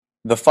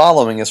The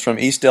following is from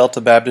East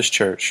Delta Baptist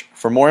Church.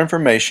 For more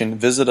information,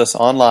 visit us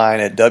online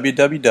at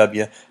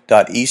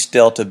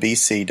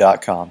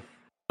www.eastdeltabc.com.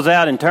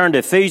 Out and turn to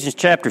Ephesians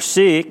chapter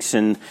 6,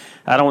 and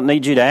I don't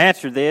need you to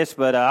answer this,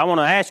 but I want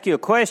to ask you a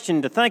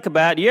question to think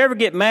about. Do you ever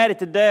get mad at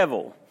the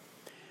devil?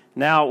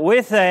 Now,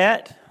 with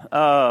that,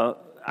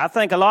 I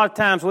think a lot of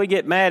times we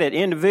get mad at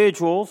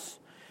individuals.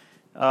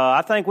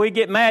 I think we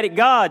get mad at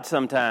God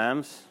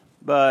sometimes,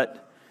 but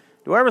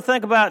do we ever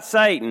think about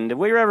Satan? Did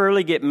we ever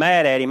really get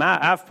mad at him?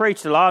 I've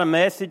preached a lot of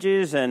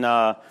messages, and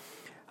I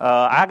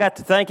got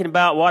to thinking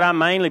about what I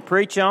mainly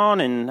preach on,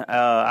 and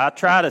I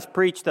try to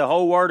preach the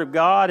whole Word of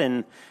God,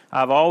 and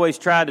I've always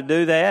tried to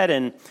do that,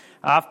 and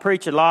I've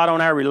preached a lot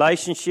on our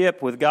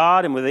relationship with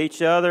God and with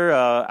each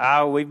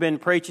other. We've been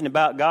preaching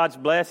about God's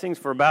blessings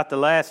for about the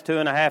last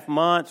 2.5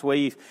 months.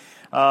 We've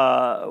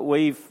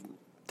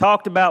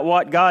talked about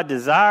what God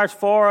desires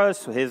for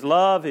us, His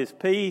love, His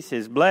peace,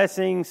 His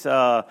blessings.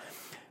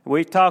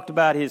 We've talked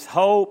about His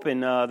hope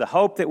and the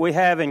hope that we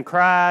have in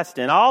Christ,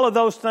 and all of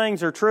those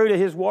things are true to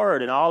His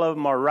Word, and all of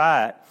them are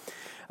right.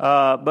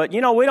 But, we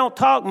don't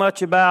talk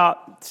much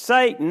about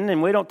Satan,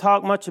 and we don't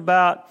talk much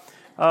about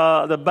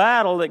the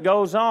battle that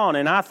goes on,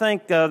 and I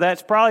think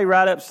that's probably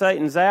right up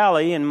Satan's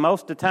alley, and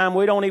most of the time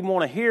we don't even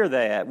want to hear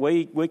that.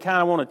 We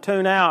kind of want to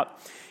tune out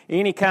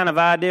any kind of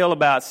ideal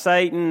about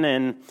Satan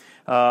and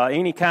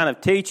any kind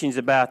of teachings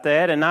about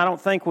that, and I don't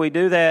think we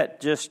do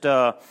that just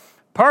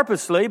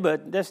purposely,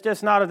 but that's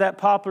just not that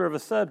popular of a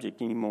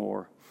subject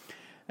anymore.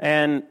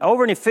 And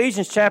over in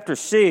Ephesians chapter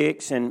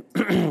 6 and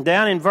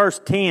down in verse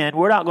 10,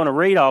 we're not going to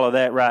read all of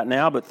that right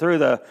now, but through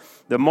the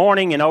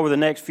morning and over the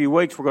next few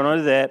weeks we're going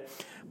to do that.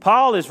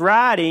 Paul is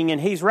writing, and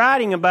he's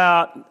writing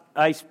about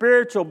a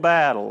spiritual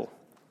battle.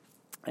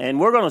 And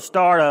we're going to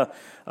start a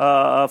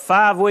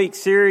 5-week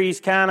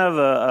series, kind of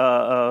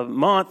a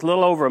month, a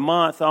little over a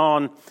month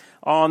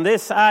on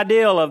this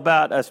ideal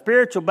about a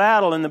spiritual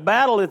battle, and the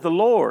battle is the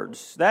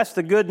Lord's. That's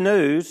the good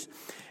news.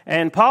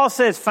 And Paul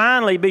says,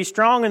 finally, be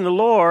strong in the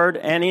Lord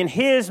and in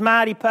His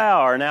mighty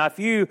power. Now, if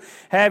you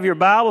have your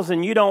Bibles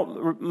and you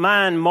don't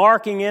mind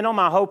marking in them,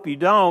 I hope you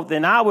don't,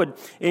 then I would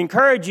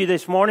encourage you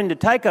this morning to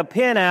take a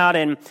pen out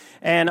and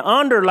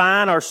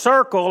underline or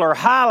circle or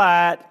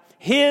highlight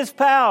His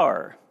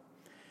power.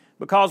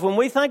 Because when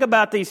we think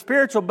about these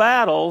spiritual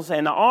battles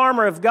and the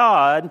armor of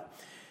God,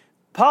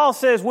 Paul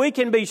says we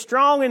can be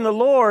strong in the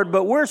Lord,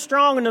 but we're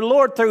strong in the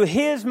Lord through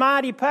His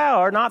mighty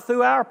power, not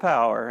through our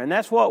power. And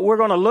that's what we're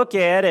going to look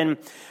at. And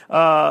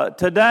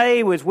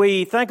today, as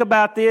we think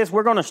about this,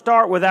 we're going to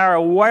start with our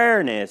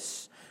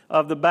awareness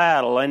of the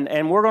battle.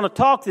 And we're going to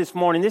talk this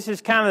morning. This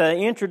is kind of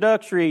the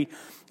introductory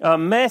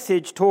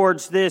message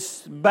towards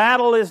this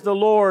Battle is the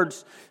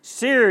Lord's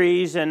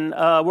series. And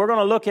we're going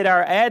to look at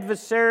our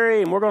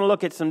adversary, and we're going to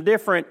look at some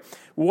different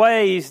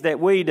ways that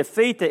we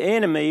defeat the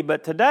enemy.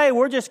 But today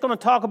we're just going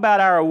to talk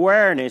about our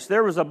awareness.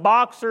 There was a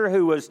boxer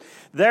who was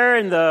there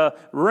in the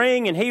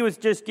ring, and he was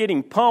just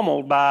getting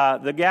pummeled by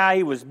the guy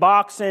he was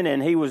boxing,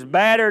 and he was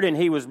battered and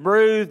he was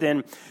bruised.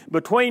 And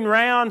between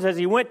rounds, as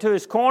he went to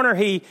his corner,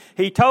 he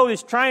told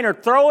his trainer,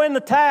 "Throw in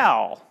the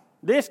towel.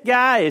 This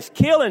guy is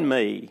killing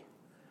me."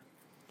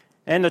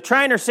 And the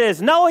trainer says,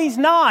 "No, he's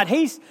not.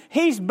 He's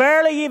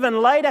barely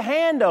even laid a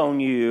hand on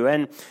you."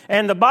 And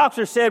the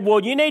boxer said, "Well,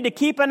 you need to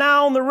keep an eye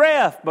on the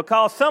ref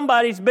because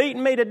somebody's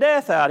beating me to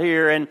death out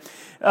here." And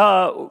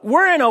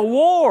we're in a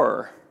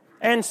war.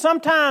 And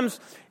sometimes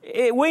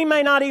we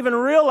may not even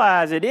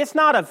realize it. It's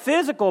not a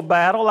physical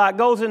battle like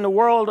goes on in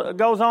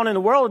the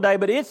world today,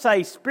 but it's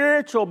a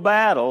spiritual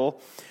battle.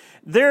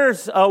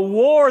 There's a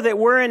war that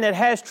we're in that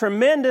has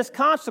tremendous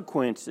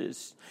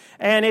consequences.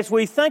 And as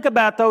we think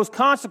about those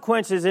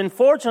consequences,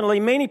 unfortunately,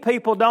 many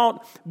people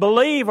don't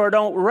believe or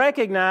don't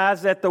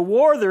recognize that the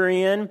war they're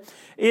in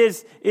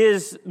is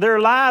their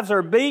lives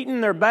are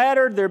beaten, they're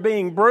battered, they're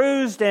being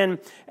bruised, and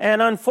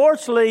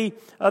unfortunately,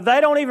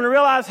 they don't even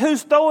realize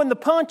who's throwing the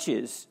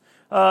punches.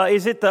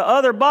 Is it the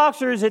other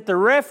boxer? Is it the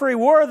referee?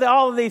 Where do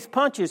all of these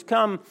punches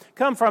come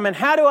from? And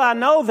how do I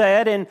know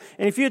that? And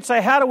if you'd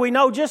say, how do we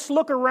know? Just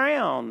look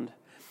around.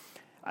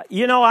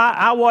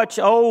 I watch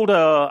old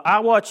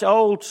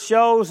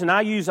shows, and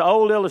I use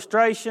old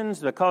illustrations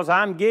because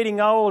I'm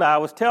getting old. I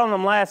was telling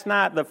them last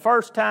night, the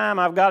first time,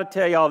 I've got to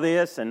tell y'all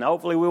this, and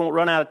hopefully we won't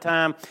run out of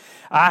time.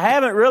 I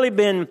haven't really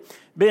been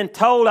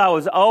told I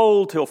was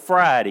old till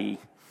Friday.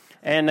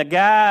 And the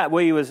guy,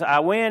 I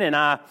went and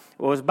I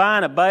was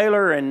buying a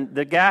baler, and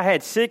the guy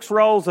had 6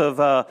 rolls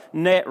of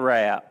net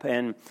wrap,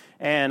 and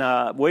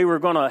we were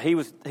gonna.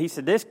 He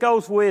said, "This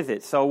goes with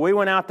it." So we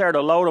went out there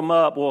to load them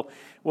up.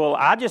 Well,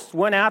 I just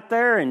went out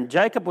there, and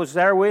Jacob was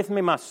there with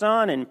me, my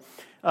son, and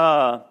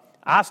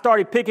I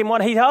started picking one.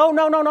 He said, "Oh,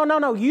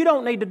 no, you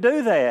don't need to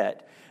do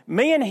that.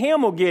 Me and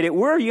him will get it.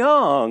 We're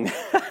young."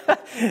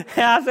 And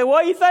I said,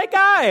 "What do you think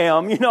I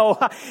am?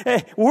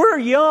 We're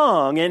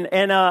young."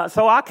 And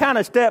so I kind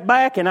of stepped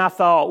back, and I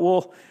thought,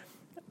 well,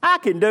 I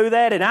can do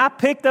that. And I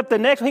picked up the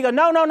next one. He goes,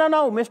 no,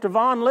 Mr.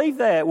 Vaughn, leave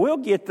that. We'll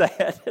get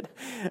that.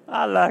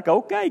 I like,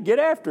 okay, get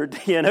after it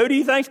then. Who do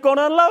you think's going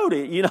to unload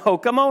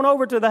it? Come on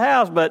over to the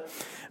house. But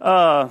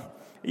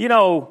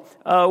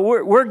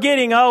we're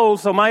getting old,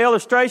 so my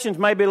illustrations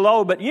may be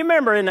low, but you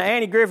remember in the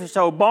Andy Griffith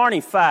Show,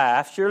 Barney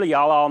Fife, surely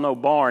y'all all know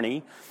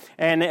Barney.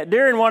 And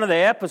during one of the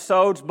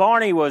episodes,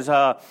 Barney was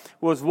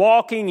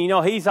walking.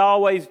 He's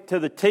always to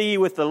the T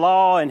with the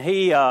law, and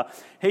he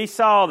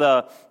saw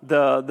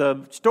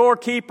the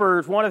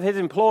storekeeper, one of his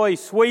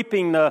employees,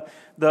 sweeping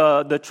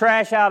the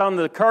trash out on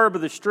the curb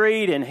of the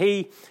street, and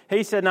he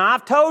said, "Now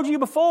I've told you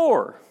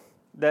before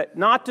that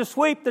not to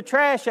sweep the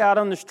trash out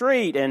on the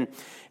street."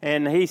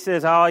 And he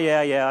says, "Oh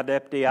yeah,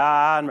 Deputy,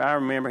 I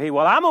remember."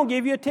 "Well, I'm gonna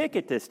give you a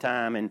ticket this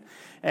time."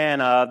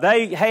 And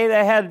they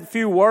had a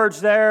few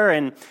words there,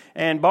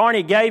 and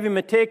Barney gave him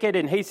a ticket,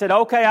 and he said,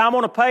 "Okay, I'm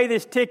going to pay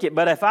this ticket,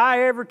 but if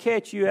I ever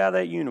catch you out of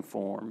that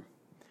uniform,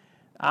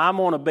 I'm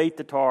going to beat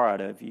the tar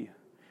out of you."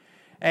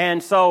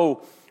 And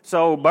so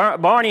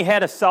Barney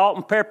had a salt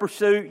and pepper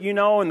suit,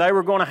 and they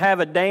were going to have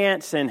a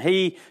dance, and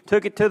he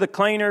took it to the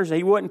cleaners.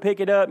 He wouldn't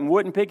pick it up,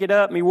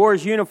 and he wore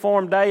his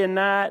uniform day and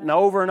night and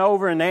over,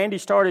 and Andy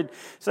started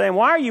saying,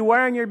 "Why are you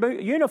wearing your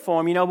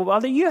uniform? Well,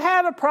 do you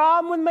have a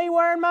problem with me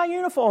wearing my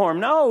uniform?"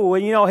 "No."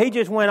 He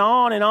just went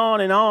on and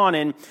on and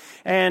on,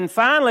 and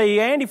finally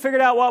Andy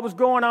figured out what was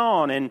going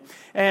on,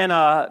 and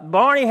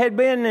Barney had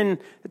been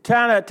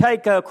trying to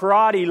take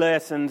karate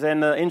lessons,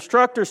 and the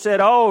instructor said,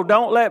 "Oh,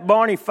 don't let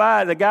Barney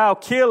fight. The guy will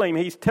kill him.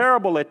 He's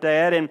terrible at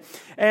that."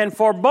 And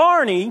for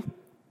Barney,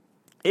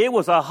 it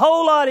was a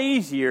whole lot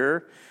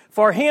easier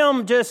for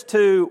him just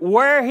to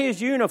wear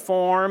his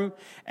uniform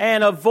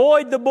and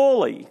avoid the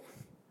bully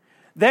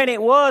than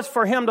it was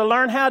for him to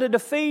learn how to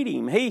defeat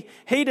him.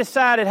 He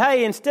decided,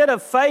 hey, instead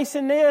of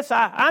facing this,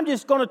 I'm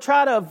just going to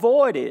try to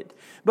avoid it.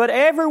 But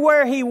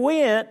everywhere he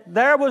went,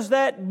 there was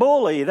that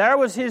bully. There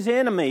was his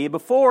enemy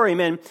before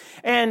him.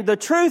 And the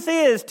truth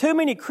is, too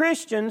many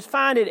Christians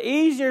find it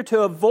easier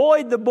to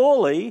avoid the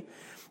bully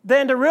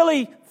than to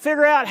really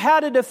figure out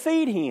how to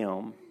defeat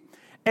him.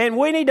 And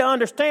we need to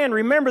understand,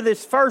 remember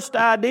this first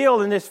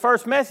ideal in this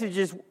first message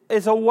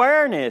is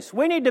awareness.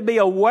 We need to be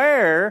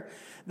aware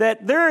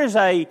that there is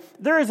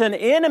an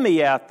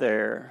enemy out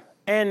there.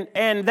 And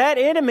that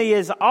enemy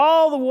is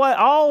all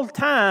the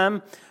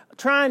time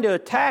trying to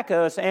attack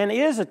us and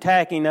is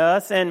attacking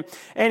us. And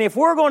if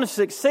we're going to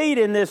succeed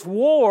in this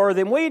war,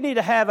 then we need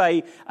to have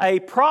a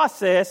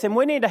process, and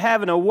we need to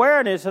have an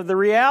awareness of the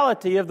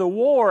reality of the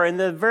war and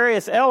the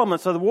various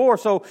elements of the war.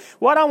 So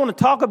what I want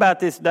to talk about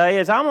this day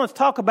is I want to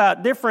talk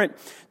about different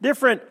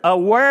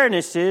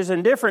awarenesses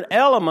and different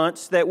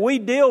elements that we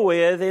deal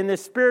with in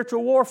this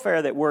spiritual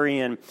warfare that we're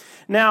in.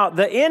 Now,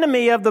 the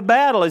enemy of the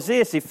battle is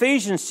this.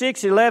 Ephesians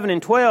 6:11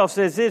 and 12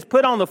 says this: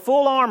 "Put on the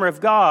full armor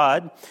of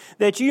God,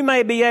 that you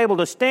may be able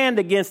to stand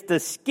against the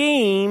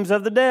schemes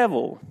of the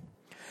devil.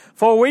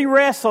 For we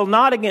wrestle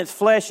not against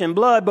flesh and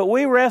blood, but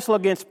we wrestle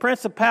against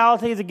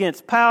principalities,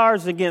 against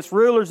powers, against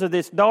rulers of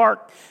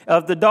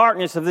the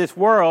darkness of this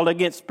world,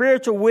 against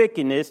spiritual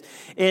wickedness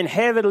in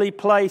heavenly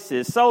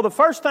places." So the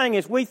first thing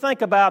is we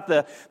think about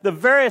the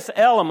various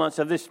elements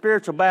of this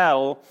spiritual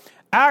battle.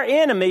 Our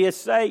enemy is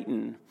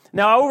Satan.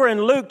 Now, over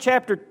in Luke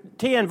chapter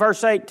 10,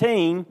 verse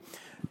 18,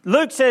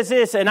 Luke says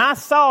this, "And I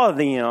saw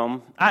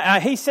them,"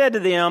 he said to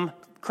them,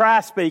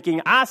 Christ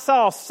speaking, "I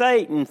saw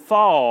Satan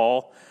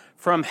fall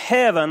from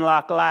heaven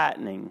like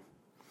lightning."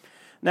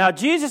 Now,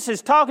 Jesus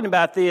is talking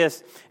about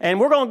this, and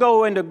we're going to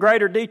go into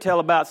greater detail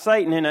about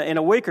Satan in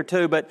a week or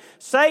two, but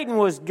Satan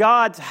was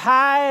God's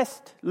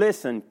highest,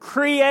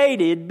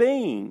 created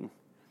being.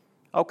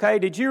 Okay,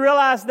 did you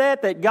realize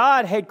that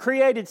God had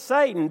created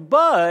Satan?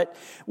 But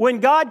when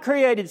God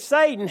created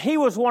Satan, he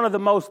was one of the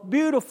most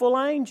beautiful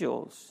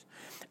angels.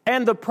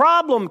 And the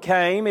problem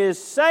came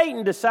is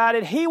Satan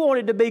decided he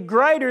wanted to be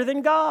greater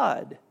than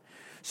God.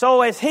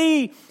 So as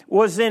he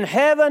was in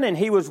heaven and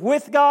he was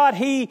with God,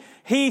 he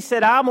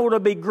said, "I'm going to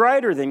be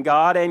greater than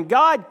God." And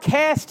God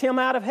cast him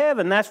out of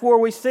heaven. That's where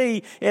we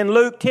see in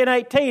Luke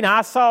 10:18,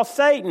 "I saw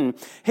Satan.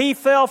 He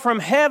fell from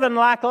heaven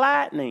like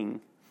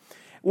lightning."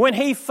 When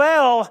he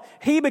fell,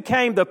 he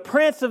became the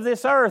prince of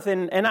this earth.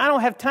 And I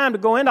don't have time to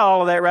go into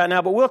all of that right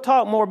now, but we'll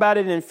talk more about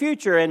it in the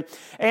future.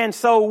 And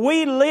so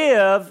we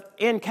live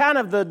in kind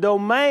of the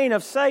domain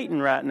of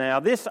Satan right now,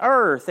 this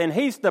earth. And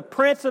he's the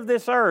prince of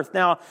this earth.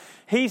 Now,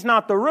 he's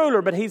not the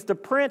ruler, but he's the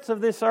prince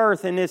of this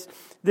earth in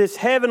this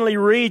heavenly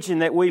region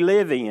that we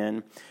live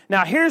in.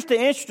 Now, here's the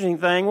interesting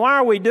thing. Why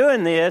are we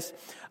doing this?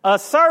 A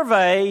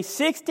survey,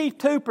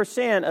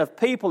 62% of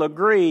people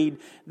agreed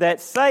that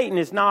Satan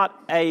is not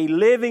a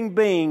living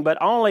being, but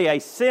only a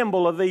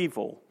symbol of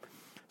evil.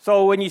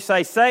 So when you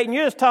say Satan,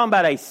 you're just talking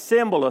about a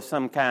symbol of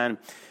some kind.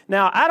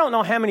 Now, I don't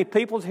know how many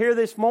people's here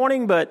this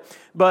morning, but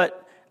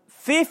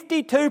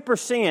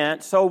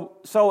 52%,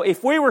 so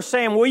if we were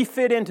saying we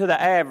fit into the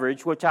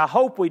average, which I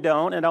hope we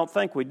don't, and I don't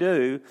think we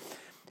do,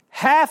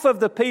 half of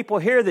the people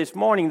here this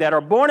morning that are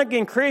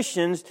born-again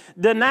Christians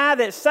deny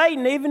that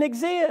Satan even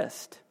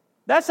exists.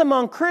 That's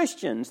among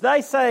Christians.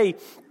 They say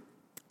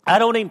I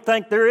don't even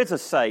think there is a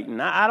Satan.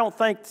 I don't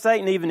think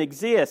Satan even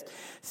exists.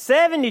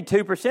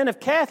 72% of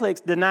Catholics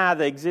deny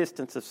the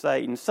existence of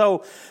Satan.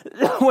 So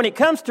when it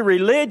comes to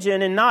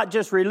religion, and not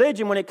just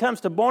religion, when it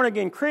comes to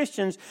born-again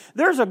Christians,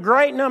 there's a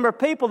great number of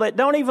people that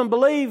don't even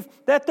believe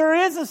that there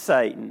is a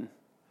Satan.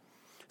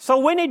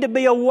 So we need to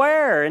be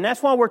aware, and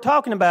that's why we're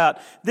talking about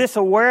this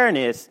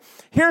awareness.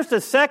 Here's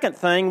the second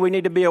thing we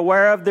need to be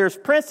aware of. There's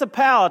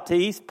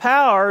principalities,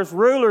 powers,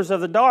 rulers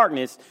of the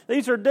darkness.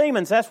 These are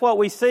demons. That's what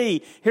we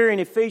see here in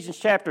Ephesians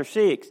chapter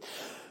 6.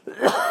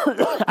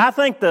 I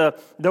think the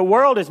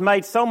world has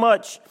made so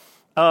much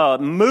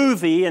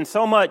movie and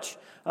so much...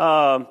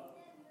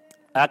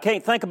 I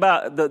can't think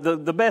about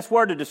the best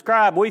word to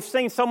describe. We've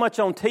seen so much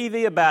on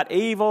TV about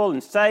evil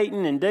and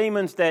Satan and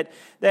demons that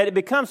it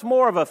becomes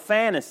more of a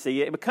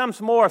fantasy. It becomes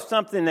more of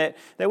something that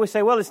we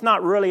say, well, it's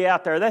not really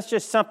out there. That's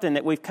just something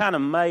that we've kind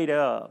of made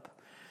up.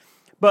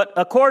 But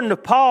according to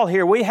Paul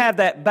here, we have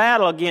that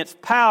battle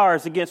against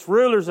powers, against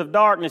rulers of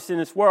darkness in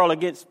this world,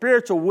 against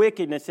spiritual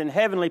wickedness in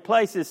heavenly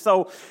places.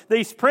 So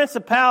these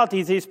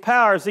principalities, these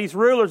powers, these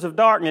rulers of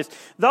darkness,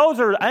 those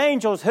are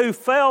angels who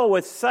fell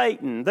with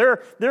Satan.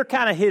 They're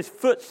kind of his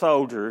foot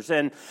soldiers.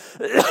 And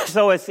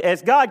so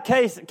as God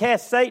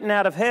cast Satan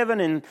out of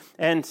heaven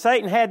and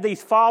Satan had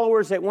these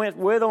followers that went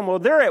with him, well,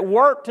 they're at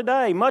work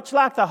today, much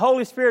like the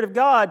Holy Spirit of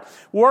God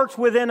works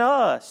within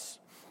us.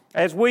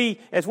 As we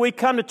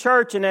come to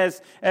church and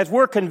as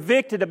we're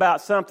convicted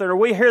about something, or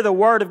we hear the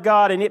Word of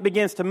God and it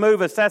begins to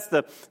move us, that's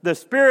the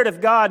Spirit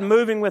of God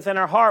moving within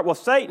our heart. Well,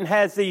 Satan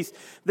has these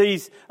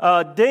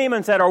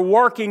demons that are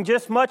working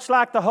just much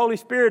like the Holy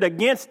Spirit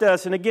against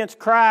us and against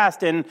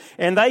Christ, and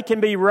they can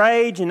be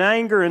rage and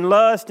anger and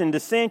lust and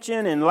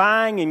dissension and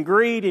lying and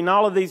greed and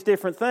all of these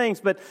different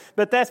things, but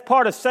that's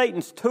part of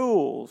Satan's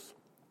tools.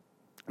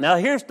 Now,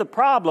 here's the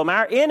problem.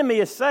 Our enemy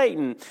is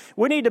Satan.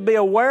 We need to be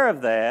aware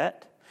of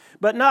that.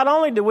 But not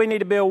only do we need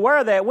to be aware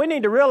of that, we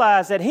need to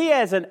realize that he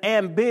has an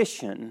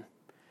ambition.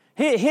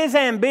 His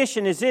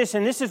ambition is this,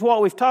 and this is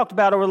what we've talked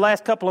about over the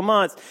last couple of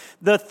months.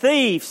 The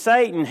thief,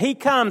 Satan, he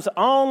comes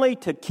only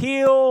to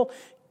kill,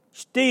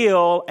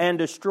 steal, and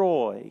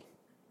destroy.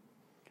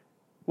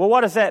 Well,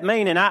 what does that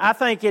mean? And I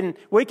think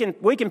we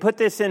can put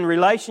this in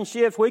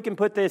relationships. We can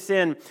put this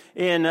in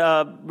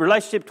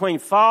relationship between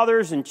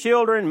fathers and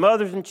children,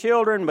 mothers and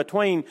children,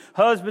 between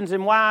husbands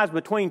and wives,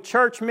 between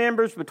church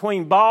members,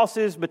 between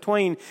bosses,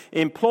 between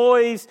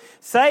employees.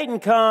 Satan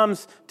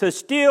comes to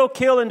steal,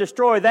 kill, and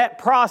destroy. That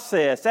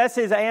process, that's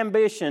his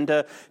ambition,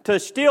 to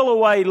steal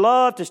away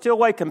love, to steal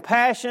away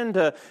compassion,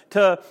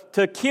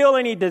 to kill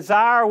any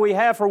desire we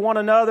have for one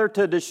another,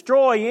 to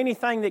destroy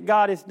anything that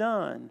God has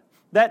done.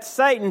 That's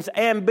Satan's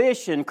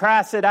ambition.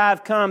 Christ said,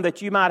 I've come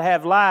that you might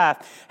have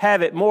life,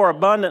 have it more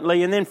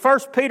abundantly. And then 1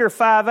 Peter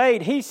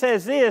 5:8, he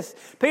says this.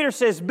 Peter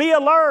says, be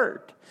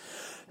alert.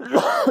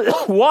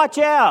 Watch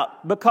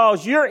out,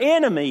 because your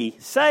enemy,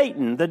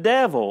 Satan, the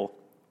devil,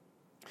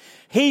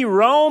 he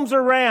roams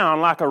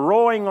around like a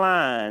roaring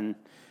lion,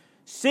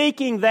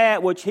 seeking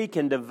that which he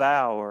can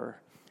devour.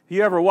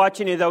 You ever watch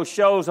any of those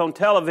shows on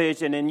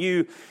television and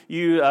you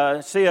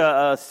see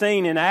a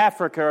scene in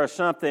Africa or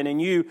something,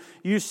 and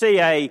you see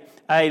a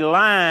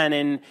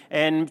lion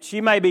and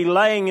she may be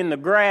laying in the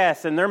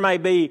grass, and there may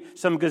be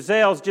some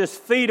gazelles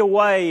just feet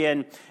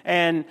away,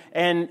 and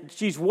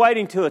she's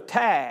waiting to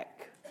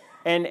attack.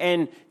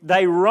 And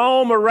they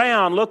roam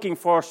around looking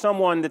for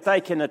someone that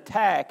they can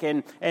attack.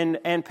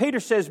 And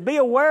Peter says, be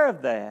aware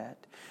of that.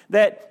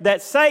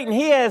 That Satan,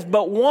 he has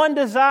but one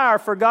desire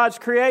for God's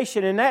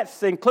creation, and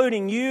that's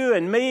including you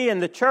and me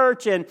and the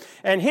church, and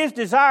his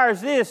desire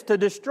is this, to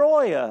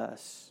destroy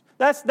us.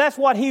 That's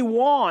what he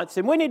wants,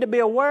 and we need to be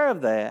aware of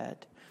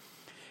that.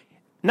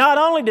 Not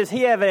only does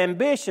he have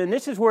ambition,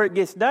 this is where it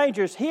gets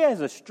dangerous, he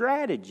has a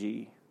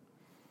strategy.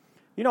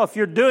 You know, if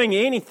you're doing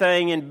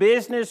anything in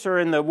business or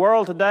in the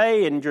world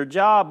today, in your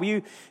job,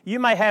 you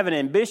may have an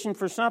ambition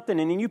for something,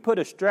 and then you put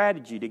a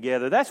strategy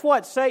together. That's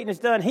what Satan has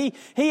done. He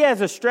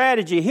has a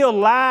strategy. He'll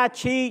lie,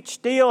 cheat,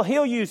 steal.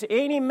 He'll use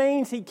any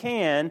means he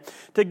can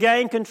to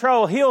gain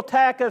control. He'll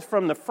attack us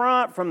from the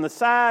front, from the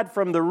side,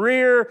 from the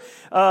rear.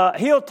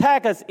 He'll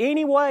attack us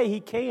any way he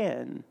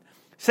can.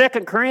 2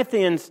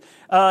 Corinthians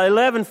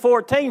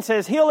 11:14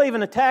 says he'll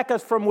even attack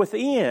us from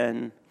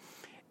within.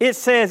 It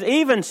says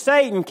even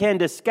Satan can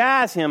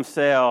disguise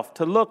himself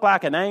to look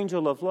like an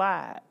angel of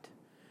light.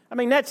 I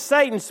mean, that's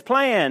Satan's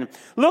plan.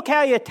 Look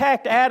how he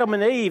attacked Adam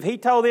and Eve. He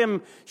told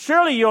them,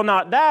 surely you'll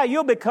not die,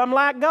 you'll become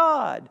like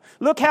God.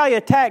 Look how he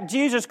attacked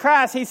Jesus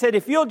Christ. He said,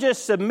 if you'll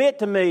just submit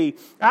to me,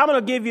 I'm going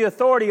to give you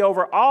authority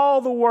over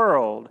all the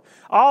world.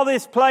 All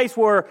this place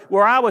where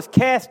I was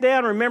cast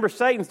down. Remember,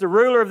 Satan's the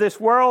ruler of this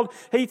world.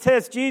 He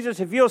says,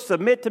 Jesus, if you'll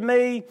submit to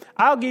me,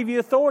 I'll give you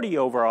authority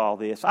over all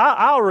this.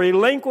 I'll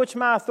relinquish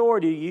my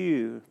authority to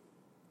you.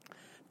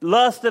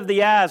 Lust of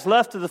the eyes,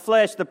 lust of the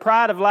flesh, the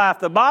pride of life.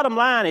 The bottom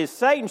line is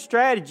Satan's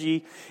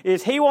strategy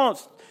is he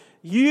wants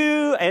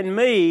you and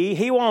me,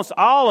 he wants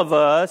all of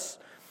us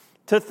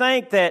to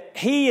think that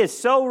He is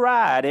so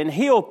right and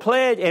He'll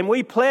pledge, and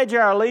we pledge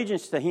our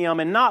allegiance to Him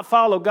and not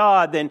follow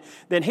God,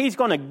 then He's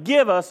going to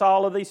give us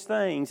all of these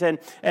things. And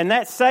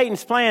that's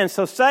Satan's plan.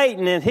 So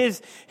Satan and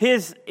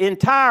his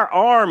entire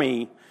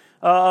army,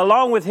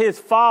 along with his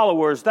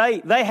followers,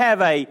 they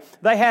have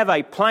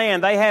a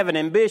plan, they have an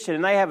ambition,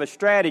 and they have a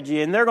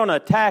strategy, and they're going to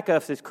attack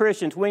us as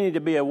Christians. We need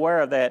to be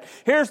aware of that.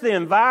 Here's the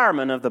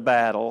environment of the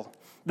battle.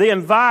 The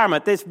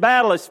environment, this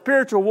battle is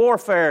spiritual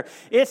warfare.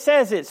 It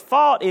says it's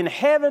fought in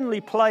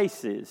heavenly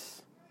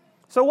places.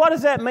 So what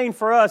does that mean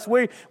for us?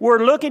 We're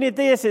looking at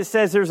this. It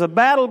says there's a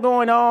battle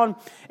going on,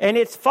 and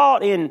it's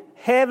fought in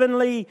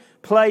heavenly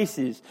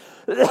places.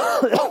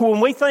 When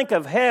we think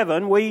of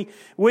heaven,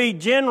 we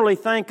generally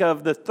think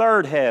of the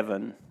third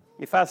heaven.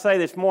 If I say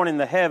this morning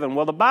the heaven,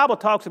 well, the Bible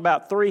talks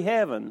about three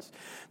heavens.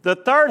 The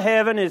third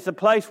heaven is the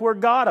place where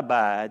God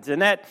abides.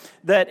 And that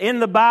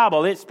in the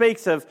Bible, it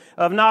speaks of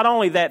not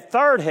only that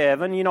third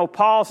heaven. You know,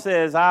 Paul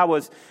says, I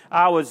was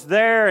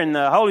there and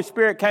the Holy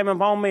Spirit came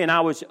upon me and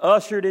I was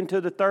ushered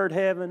into the third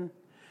heaven.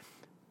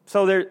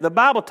 So the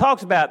Bible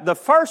talks about the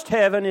first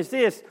heaven is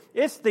this.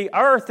 It's the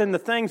earth and the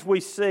things we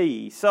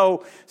see.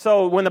 So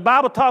when the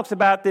Bible talks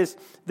about this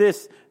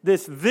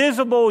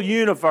visible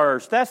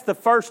universe, that's the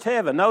first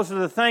heaven. Those are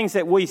the things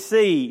that we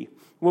see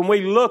when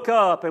we look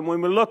up and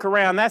when we look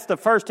around. That's the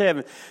first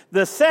heaven.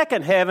 The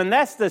second heaven,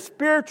 that's the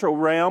spiritual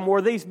realm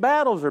where these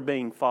battles are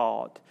being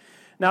fought.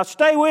 Now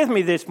stay with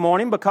me this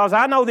morning, because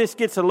I know this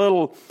gets a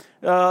little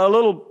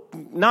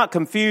not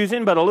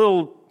confusing, but a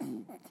little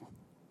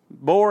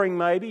boring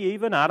maybe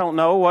even. I don't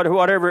know,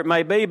 whatever it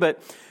may be.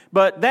 But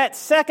that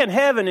second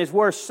heaven is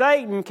where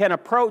Satan can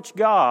approach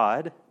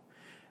God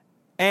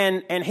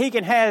and he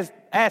can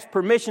ask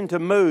permission to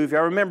move.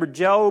 Y'all remember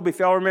Job? If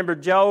y'all remember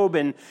Job,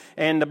 and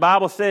the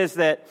Bible says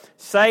that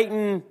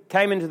Satan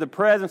came into the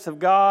presence of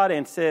God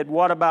and said,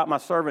 what about my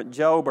servant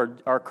Job?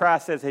 Or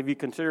Christ says, have you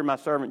considered my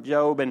servant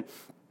Job? And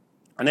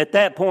at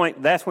that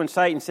point, that's when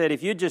Satan said,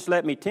 if you just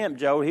let me tempt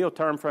Job, he'll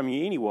turn from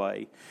you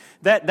anyway.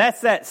 That's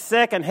that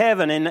second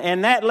heaven,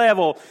 and that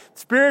level,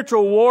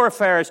 spiritual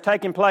warfare is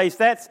taking place.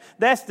 That's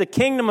the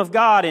kingdom of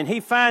God, and he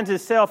finds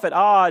himself at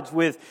odds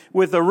with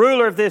the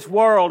ruler of this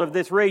world, of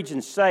this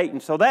region,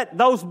 Satan. So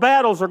those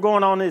battles are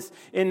going on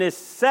in this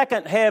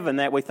second heaven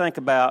that we think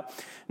about.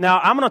 Now,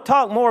 I'm going to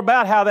talk more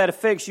about how that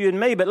affects you and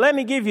me, but let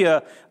me give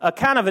you a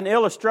kind of an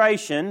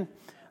illustration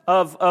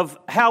of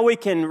how we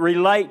can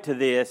relate to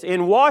this.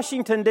 In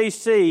Washington,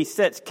 D.C.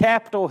 sits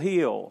Capitol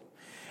Hill.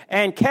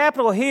 And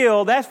Capitol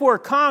Hill, that's where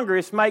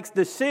Congress makes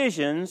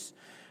decisions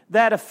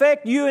that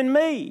affect you and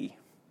me.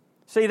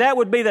 See, that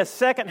would be the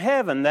second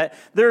heaven. That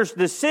there's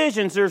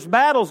decisions, there's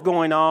battles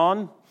going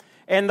on,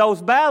 and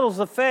those battles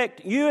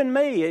affect you and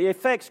me. It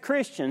affects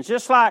Christians.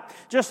 Just like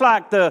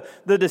the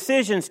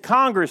decisions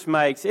Congress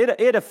makes,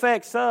 it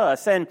affects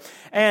us.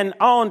 And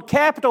on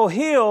Capitol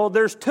Hill,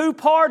 there's two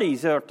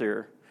parties out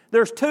there.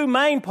 There's two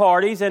main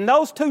parties, and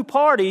those two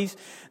parties,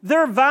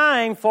 they're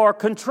vying for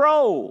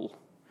control.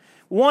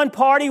 One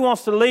party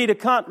wants to lead a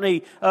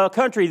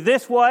country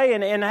this way,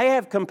 and they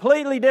have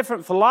completely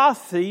different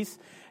philosophies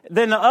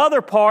than the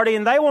other party,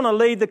 and they want to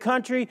lead the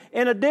country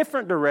in a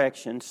different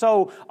direction.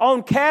 So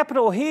on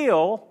Capitol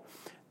Hill,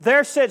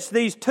 there sits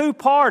these two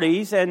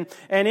parties, and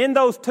in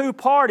those two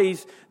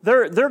parties,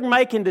 they're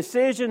making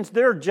decisions,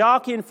 they're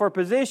jockeying for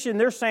position,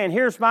 they're saying,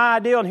 here's my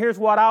ideal and here's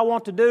what I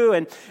want to do,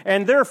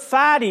 and they're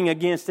fighting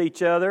against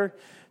each other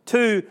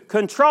to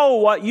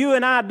control what you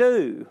and I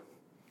do.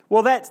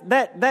 Well,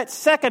 that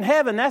second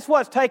heaven, that's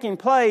what's taking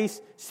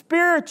place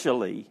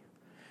spiritually.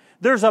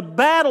 There's a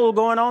battle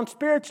going on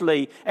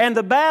spiritually, and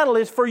the battle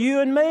is for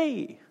you and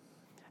me.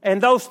 And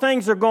those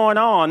things are going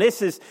on.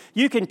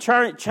 You can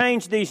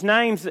change these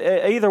names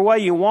either way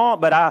you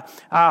want, but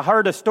I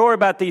heard a story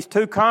about these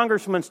two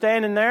congressmen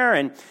standing there,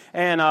 and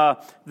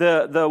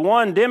the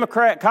one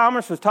Democrat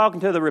congressman was talking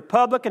to the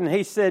Republican, and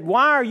he said,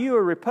 why are you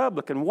a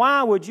Republican?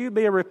 Why would you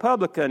be a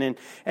Republican?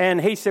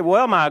 And he said,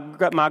 well,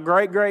 my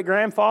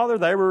great-great-grandfather,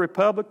 they were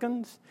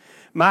Republicans.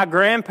 My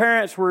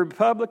grandparents were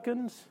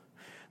Republicans.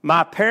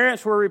 My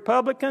parents were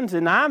Republicans,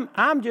 and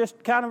I'm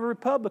just kind of a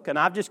Republican.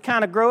 I've just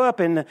kind of grew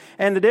up, and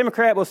the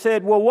Democrat was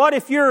said, well, what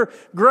if your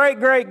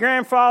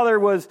great-great-grandfather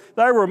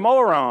they were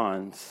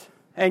morons,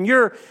 and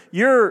your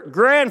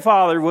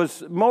grandfather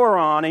was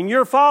moron, and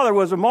your father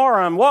was a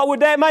moron? What would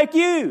that make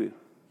you?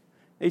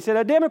 He said,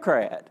 a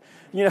Democrat.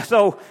 You know,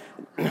 so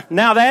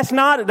now that's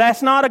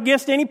not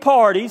against any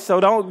party,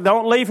 so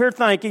don't leave here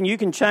thinking you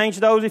can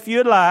change those if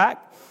you'd like,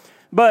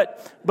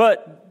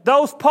 but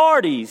those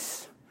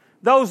parties,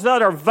 those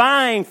that are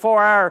vying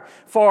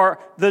for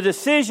the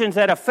decisions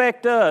that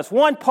affect us.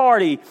 One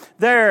party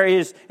there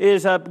is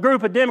a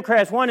group of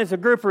Democrats. One is a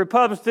group of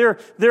Republicans.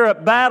 They're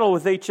at battle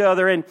with each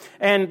other.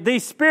 And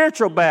these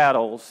spiritual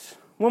battles,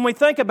 when we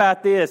think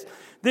about this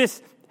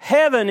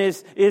heaven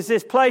is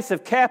this place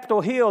of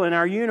Capitol Hill in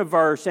our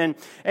universe, and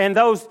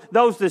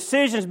those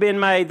decisions being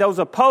made, those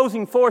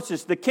opposing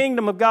forces, the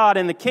kingdom of God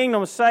and the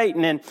kingdom of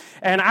Satan,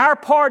 and our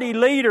party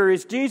leader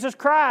is Jesus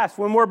Christ.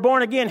 When we're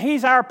born again,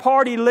 He's our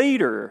party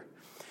leader.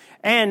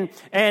 And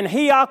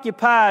he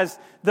occupies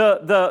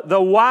the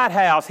White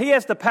House. He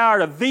has the power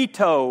to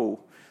veto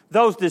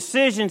those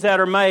decisions that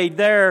are made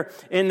there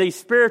in these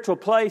spiritual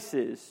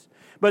places.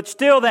 But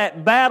still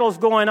that battle's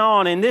going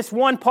on, and this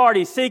one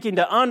party is seeking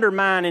to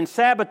undermine and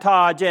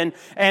sabotage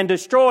and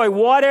destroy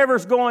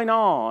whatever's going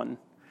on.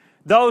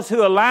 Those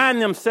who align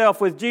themselves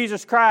with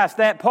Jesus Christ,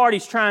 that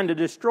party's trying to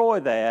destroy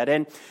that.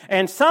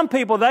 And some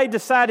people, they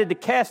decided to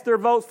cast their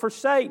votes for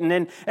Satan.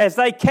 And as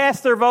they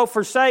cast their vote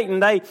for Satan,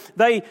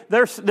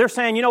 they're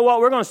saying, you know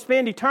what, we're going to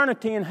spend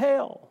eternity in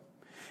hell.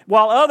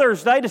 While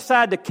others, they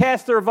decide to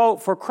cast their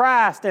vote for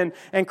Christ, and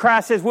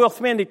Christ says we'll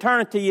spend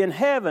eternity in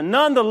heaven.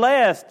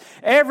 Nonetheless,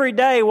 every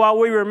day while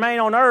we remain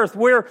on earth,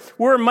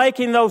 we're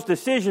making those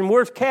decisions.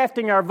 We're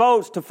casting our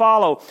votes to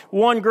follow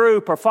one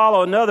group or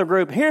follow another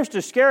group. Here's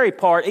the scary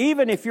part.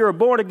 Even if you're a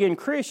born-again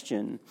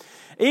Christian,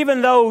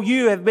 even though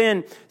you have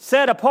been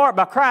set apart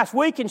by Christ,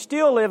 we can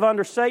still live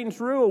under Satan's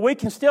rule. We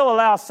can still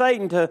allow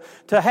Satan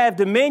to have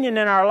dominion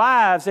in our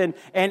lives. And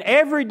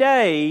every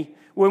day,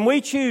 when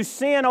we choose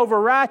sin over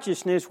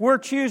righteousness, we're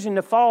choosing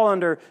to fall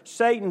under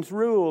Satan's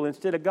rule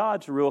instead of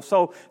God's rule.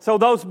 So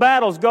those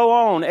battles go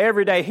on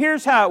every day.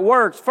 Here's how it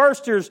works.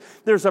 First,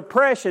 there's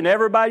oppression.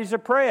 Everybody's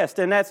oppressed,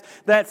 and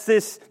that's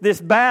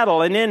this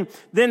battle. And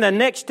then the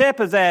next step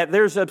is that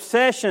there's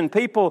obsession.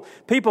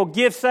 People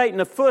give Satan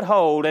a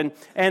foothold,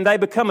 and they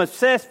become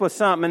obsessed with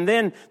something. And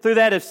then through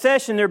that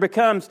obsession, there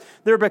becomes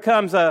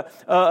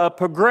a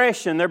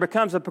progression. There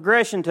becomes a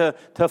progression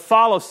to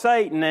follow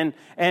Satan.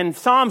 And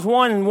Psalms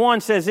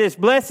 1:1 says this: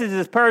 blessed is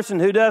this person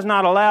who does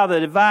not allow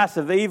the advice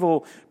of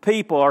evil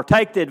people or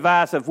take the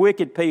advice of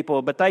wicked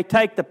people, but they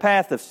take the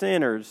path of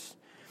sinners,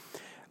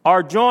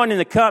 or join in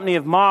the company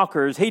of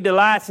mockers. He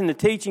delights in the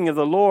teaching of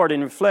the Lord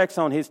and reflects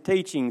on His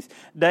teachings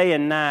day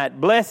and night.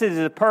 Blessed is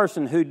the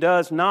person who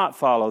does not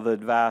follow the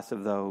advice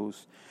of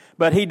those,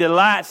 but he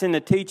delights in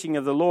the teaching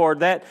of the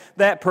Lord.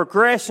 That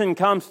progression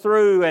comes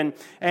through,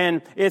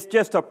 and it's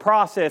just a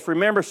process.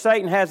 Remember,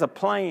 Satan has a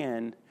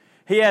plan.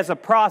 He has a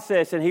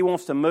process and he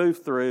wants to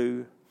move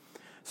through.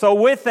 So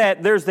with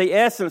that, there's the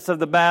essence of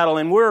the battle,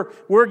 and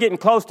we're getting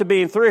close to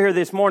being through here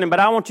this morning,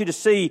 but I want you to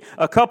see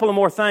a couple of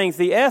more things.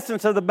 The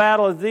essence of the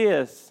battle is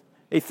this: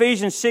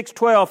 Ephesians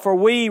 6:12, for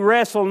we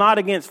wrestle not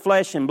against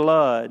flesh and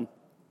blood,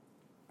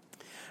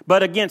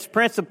 but against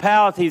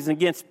principalities and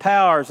against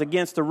powers,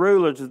 against the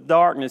rulers of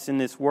darkness in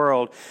this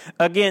world,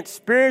 against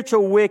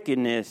spiritual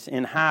wickedness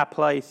in high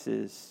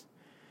places.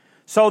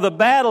 So the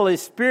battle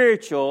is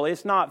spiritual,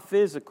 it's not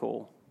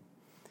physical.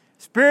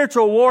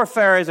 Spiritual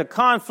warfare is a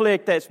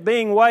conflict that's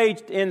being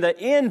waged in the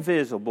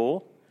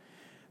invisible,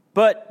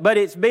 but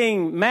it's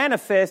being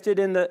manifested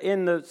in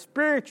the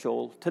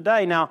spiritual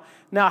today. Now,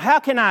 how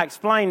can I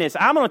explain this?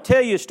 I'm going to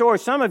tell you a story.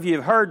 Some of you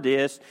have heard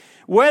this.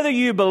 Whether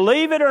you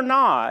believe it or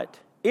not,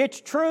 it's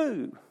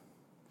true.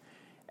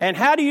 And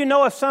how do you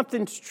know if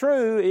something's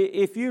true?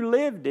 If you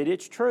lived it,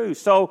 it's true.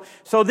 So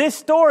this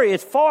story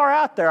is far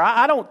out there.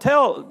 I don't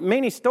tell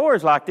many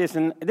stories like this,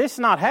 and this has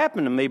not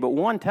happened to me but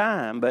one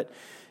time. But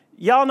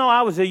y'all know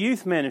I was a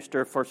youth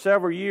minister for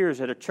several years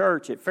at a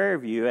church at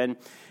Fairview,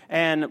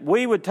 and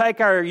we would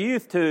take our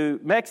youth to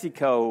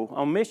Mexico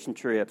on mission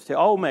trips, to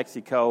Old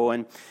Mexico.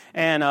 And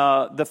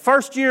the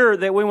first year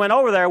that we went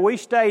over there, we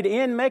stayed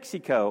in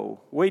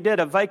Mexico. We did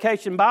a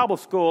vacation Bible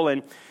school,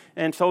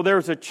 and so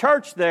there's a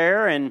church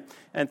there, and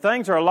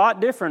things are a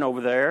lot different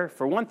over there.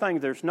 For one thing,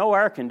 there's no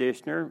air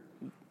conditioner.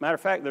 Matter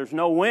of fact, there's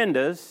no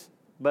windows,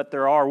 but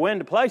there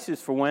are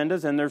places for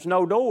windows, and there's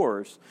no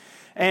doors.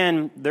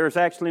 And there's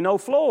actually no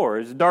floor.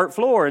 It's a dirt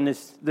floor in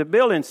the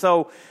building.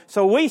 So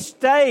we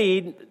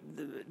stayed,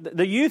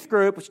 the youth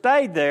group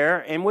stayed there,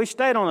 and we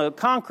stayed on a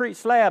concrete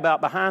slab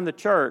out behind the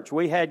church.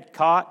 We had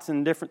cots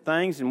and different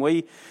things, and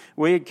we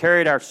had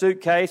carried our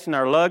suitcase and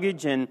our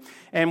luggage, and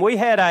we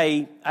had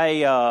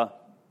a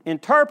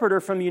interpreter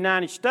from the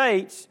United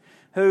States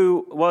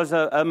who was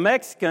a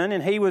Mexican,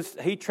 and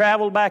he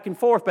traveled back and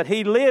forth, but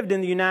he lived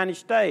in the United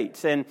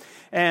States, and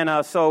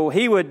so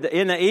he would,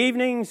 in the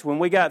evenings when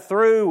we got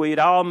through, we'd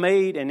all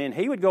meet, and then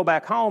he would go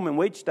back home, and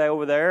we'd stay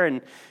over there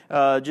and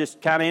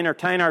just kind of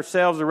entertain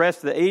ourselves the rest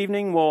of the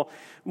evening. Well,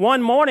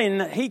 one morning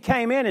he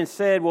came in and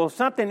said, well,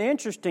 something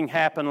interesting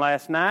happened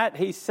last night.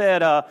 He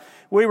said,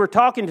 we were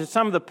talking to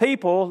some of the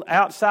people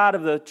outside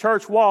of the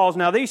church walls.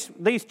 Now these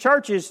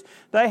churches,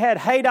 they had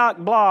haydock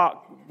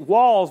block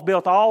walls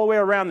built all the way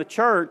around the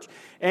church,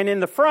 and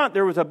in the front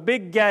there was a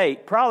big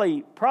gate,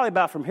 probably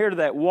about from here to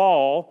that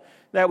wall,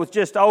 that was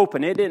just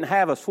open. It didn't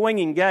have a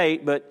swinging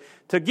gate, but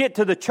to get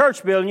to the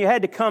church building you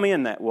had to come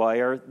in that way,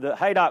 or the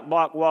haydock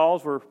block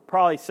walls were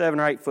probably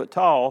 7 or 8 foot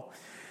tall.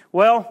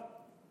 Well,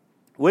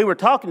 we were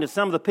talking to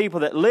some of the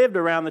people that lived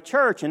around the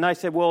church, and they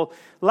said, well,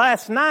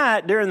 last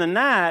night, during the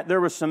night,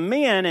 there were some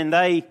men, and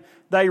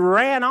they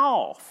ran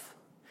off.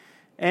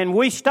 And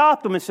we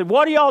stopped them and said,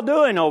 what are y'all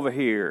doing over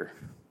here?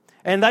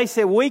 And they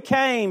said, we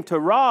came to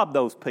rob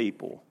those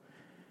people.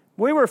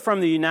 We were from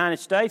the United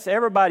States.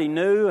 Everybody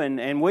knew,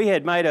 and we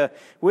had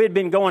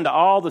been going to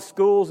all the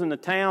schools in the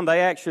town.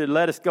 They actually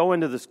let us go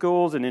into the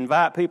schools and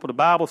invite people to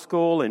Bible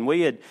school, and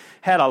we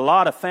had a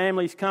lot of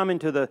families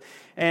coming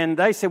and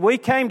they said, we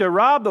came to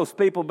rob those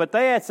people, but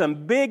they had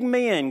some big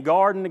men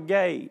guarding the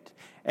gate,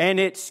 and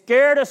it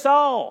scared us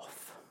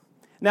off.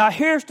 Now,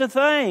 here's the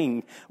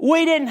thing.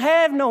 We didn't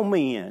have no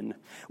men.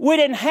 We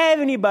didn't have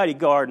anybody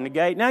guarding the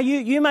gate. Now,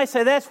 you may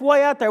say, that's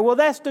way out there. Well,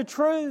 that's the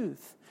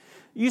truth.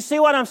 You see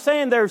what I'm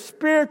saying? There's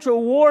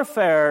spiritual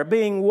warfare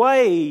being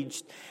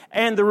waged,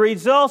 and the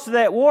results of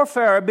that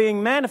warfare are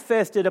being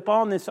manifested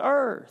upon this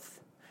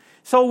earth.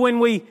 So when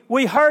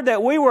we heard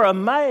that, we were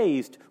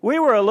amazed. We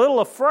were a little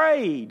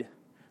afraid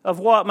of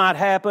what might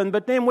happen,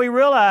 but then we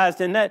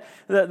realized, and that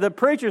the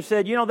preacher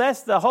said,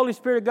 that's the Holy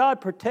Spirit of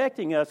God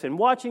protecting us and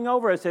watching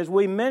over us as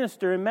we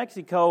minister in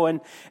Mexico,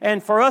 and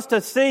for us to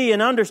see and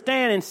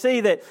understand and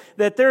see that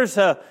there's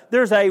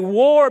a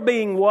war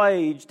being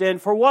waged,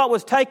 and for what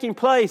was taking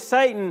place,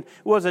 Satan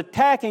was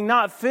attacking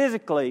not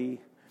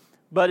physically,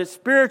 but it's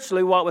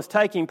spiritually what was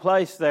taking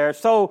place there.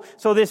 So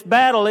this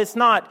battle, it's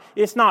not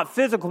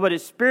physical, but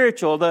it's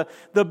spiritual.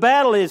 The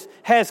battle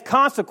has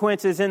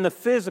consequences in the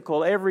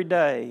physical every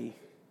day.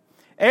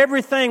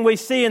 Everything we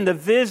see in the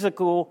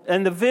visible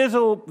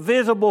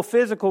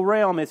physical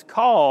realm is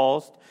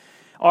caused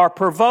or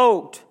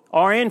provoked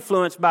or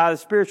influenced by the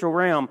spiritual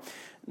realm.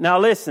 Now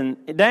listen,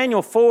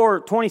 Daniel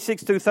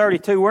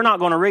 4:26-32, we're not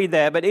going to read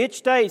that, but it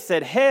states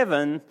that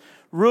heaven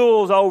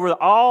rules over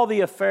all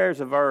the affairs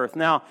of earth.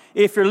 Now,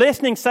 if you're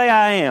listening, say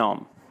I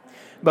am,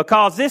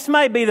 because this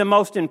may be the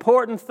most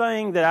important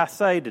thing that I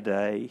say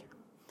today.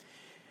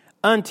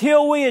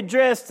 Until we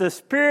address the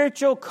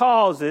spiritual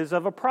causes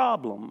of a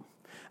problem,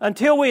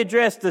 until we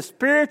address the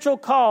spiritual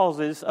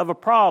causes of a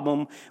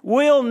problem,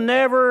 we'll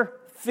never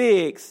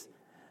fix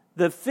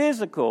the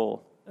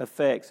physical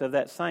effects of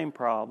that same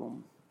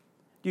problem.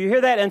 Do you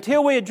hear that?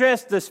 Until we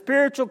address the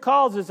spiritual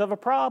causes of a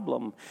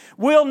problem,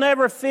 we'll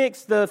never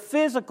fix the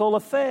physical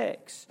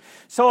effects.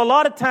 So a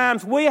lot of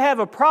times we have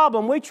a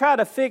problem, we try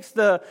to fix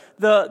the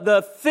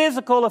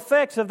physical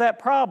effects of that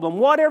problem,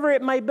 whatever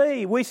it may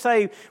be. We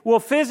say, well,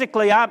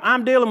 physically,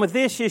 I'm dealing with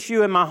this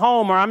issue in my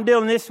home, or I'm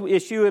dealing with this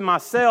issue in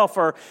myself,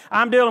 or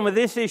I'm dealing with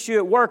this issue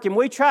at work, and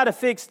we try to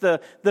fix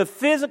the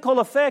physical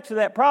effects of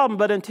that problem,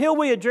 but until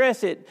we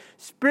address it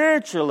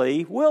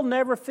spiritually, we'll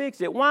never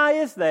fix it. Why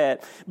is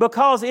that?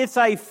 Because it's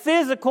a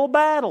physical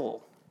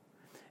battle.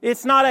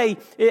 It's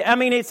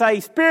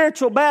a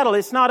spiritual battle.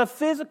 It's not a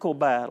physical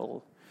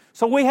battle.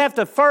 So we have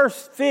to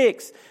first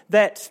fix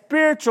that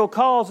spiritual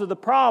cause of the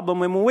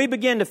problem. And when we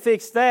begin to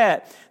fix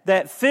that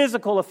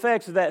physical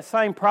effects of that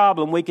same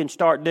problem we can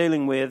start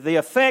dealing with. The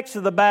effects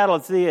of the battle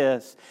is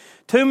this.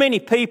 Too many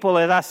people,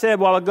 as I said a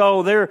while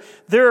ago,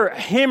 they're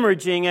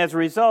hemorrhaging as a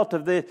result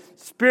of the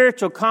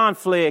spiritual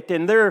conflict,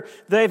 and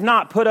they've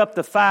not put up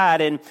the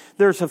fight. And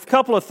there's a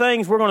couple of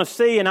things we're going to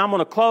see, and I'm going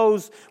to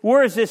close.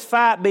 Where is this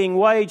fight being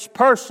waged?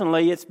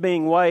 Personally, it's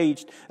being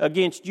waged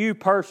against you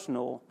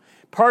personally.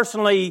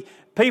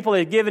 People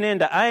have given in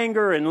to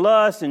anger and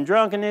lust and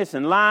drunkenness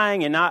and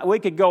lying, and we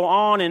could go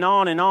on and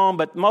on and on,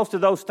 but most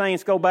of those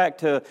things go back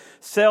to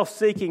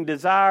self-seeking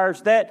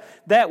desires. That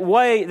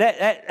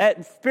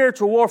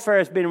spiritual warfare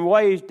has been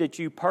waged at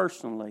you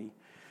personally.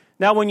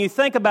 Now, when you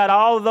think about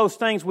all of those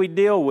things we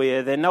deal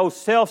with and those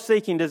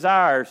self-seeking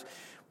desires,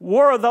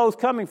 where are those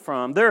coming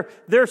from?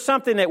 They're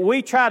something that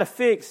we try to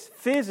fix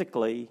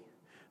physically,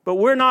 but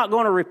we're not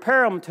going to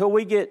repair them until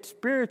we get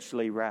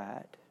spiritually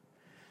right.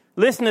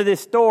 Listen to this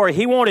story.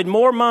 He wanted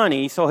more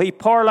money, so he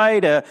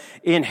parlayed an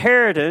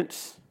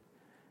inheritance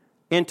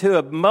into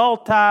a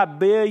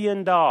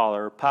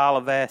multi-billion-dollar pile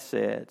of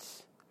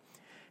assets.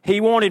 He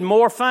wanted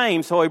more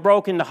fame, so he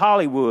broke into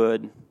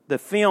Hollywood, the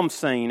film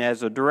scene,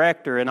 as a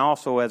director and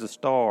also as a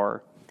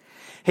star.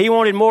 He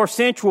wanted more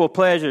sensual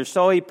pleasures,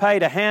 so he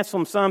paid a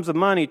handsome sums of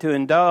money to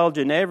indulge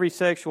in every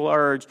sexual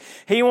urge.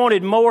 He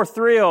wanted more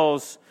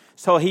thrills,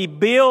 so he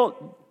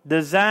built,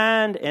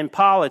 designed, and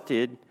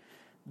piloted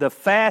the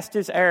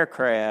fastest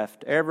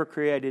aircraft ever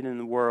created in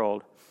the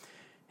world.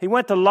 He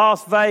went to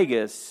Las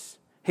Vegas.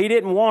 He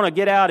didn't want to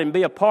get out and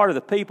be a part of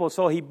the people,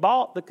 so he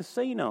bought the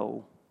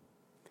casino.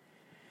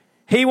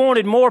 He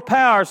wanted more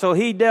power, so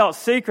he dealt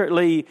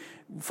secretly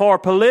for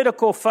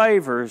political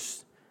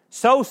favors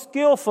so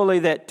skillfully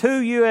that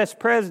 2 U.S.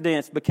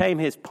 presidents became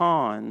his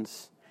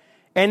pawns.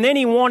 And then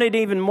he wanted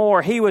even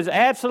more. He was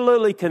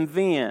absolutely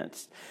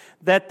convinced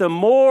that the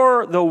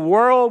more the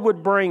world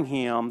would bring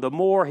him, the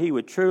more he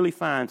would truly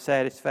find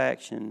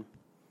satisfaction.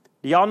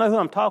 Do y'all know who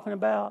I'm talking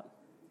about?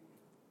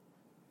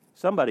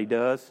 Somebody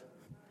does.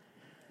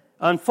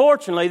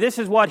 Unfortunately, this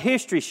is what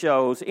history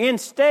shows.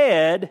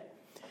 Instead,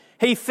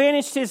 he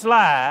finished his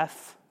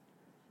life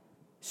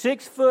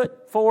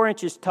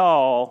 6'4"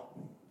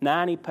 tall,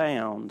 90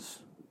 pounds,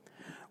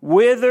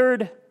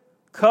 withered,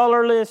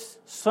 colorless,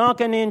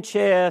 sunken in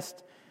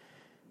chest,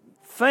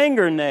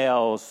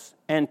 fingernails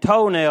and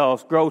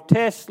toenails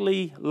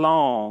grotesquely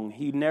long.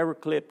 He never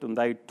clipped them.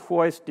 They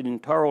twisted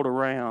and twirled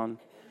around.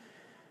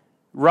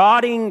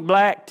 Rotting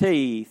black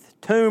teeth,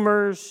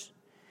 tumors,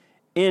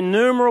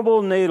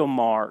 innumerable needle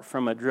marks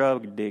from a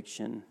drug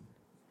addiction,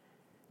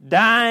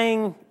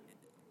 dying,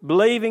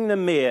 believing the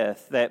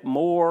myth that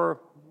more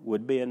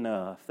would be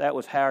enough. That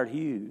was Howard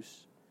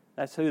Hughes.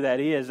 That's who that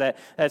is.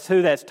 That's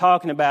who that's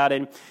talking about.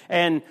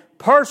 And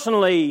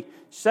personally,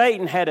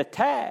 Satan had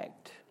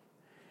attacked.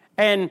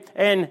 And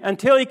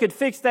until he could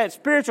fix that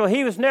spiritual,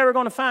 he was never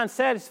going to find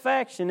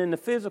satisfaction in the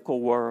physical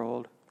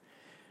world.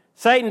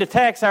 Satan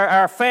attacks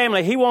our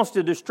family. He wants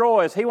to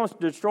destroy us. He wants to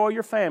destroy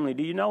your family.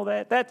 Do you know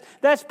that?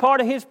 That's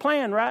part of his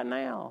plan right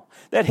now,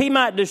 that he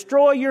might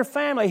destroy your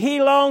family.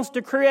 He longs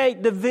to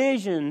create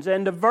divisions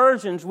and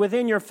diversions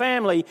within your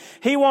family.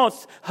 He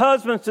wants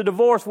husbands to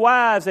divorce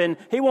wives, and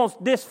he wants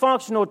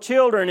dysfunctional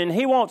children, and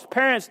he wants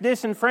parents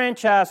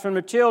disenfranchised from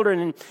the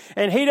children,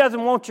 and he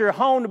doesn't want your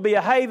home to be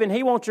a haven.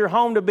 He wants your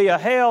home to be a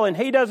hell, and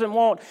he doesn't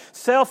want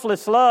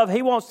selfless love.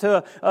 He wants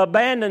to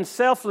abandon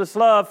selfless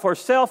love for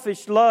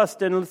selfish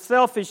lust and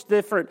selfish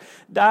different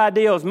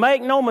ideals.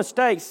 Make no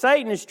mistake,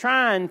 Satan is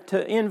trying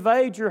to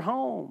invade your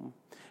home.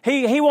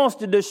 He wants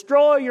to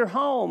destroy your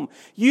home.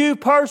 You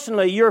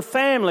personally, your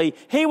family.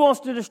 He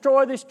wants to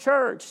destroy this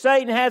church.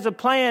 Satan has a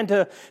plan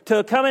to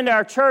come into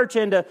our church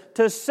and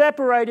to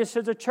separate us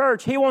as a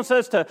church. He wants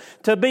us to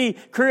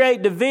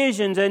create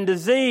divisions and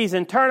disease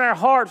and turn our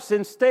hearts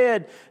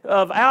instead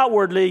of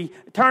outwardly,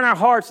 turn our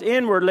hearts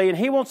inwardly. And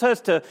he wants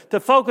us to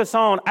focus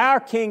on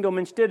our kingdom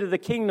instead of the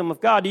kingdom of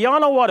God. Do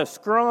y'all know what a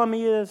scrum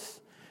is?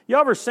 You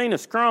ever seen a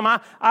scrum?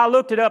 I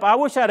looked it up. I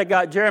wish I'd have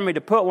got Jeremy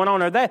to put one on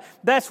there.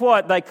 That's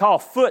what they call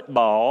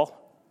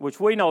football, which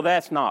we know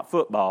that's not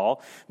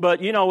football.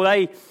 But you know,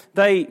 they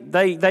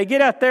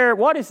get out there.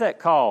 What is that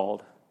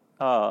called?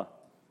 They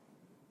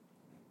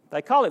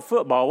call it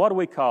football. What do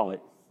we call it?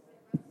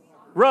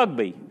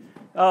 Rugby.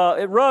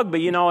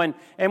 Rugby, you know,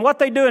 and what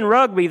they do in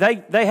rugby,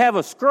 they have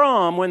a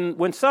scrum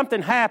when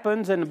something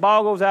happens and the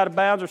ball goes out of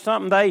bounds or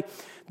something.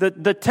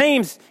 The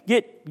teams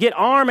get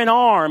arm in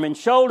arm and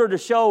shoulder to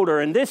shoulder,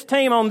 and this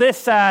team on this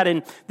side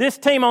and this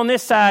team on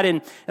this side,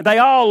 and they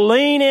all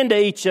lean into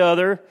each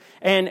other,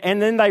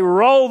 and then they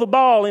roll the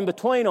ball in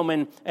between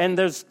them, and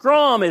the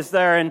scrum is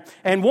there,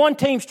 and one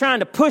team's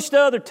trying to push the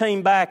other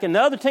team back, and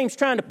the other team's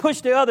trying to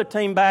push the other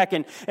team back,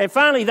 and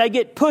finally they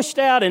get pushed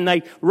out, and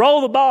they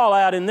roll the ball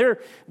out, and their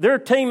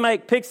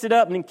teammate picks it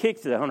up and then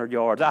kicks it 100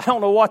 yards. I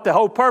don't know what the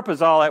whole purpose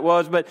of all that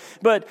was, but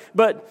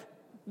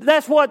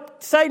that's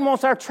what Satan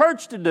wants our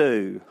church to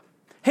do.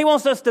 He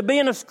wants us to be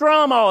in a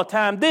scrum all the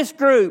time. This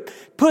group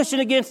pushing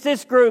against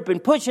this group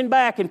and pushing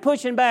back and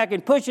pushing back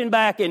and pushing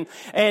back.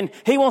 And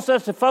he wants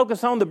us to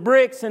focus on the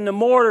bricks and the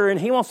mortar. And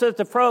he wants us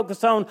to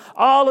focus on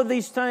all of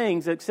these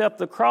things except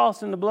the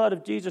cross and the blood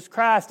of Jesus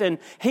Christ. And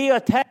he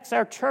attacks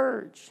our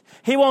church.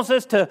 He wants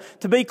us to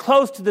be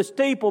close to the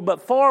steeple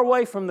but far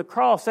away from the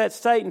cross. That's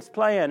Satan's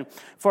plan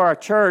for our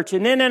church.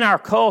 And then in our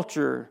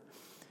culture,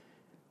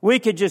 we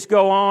could just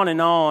go on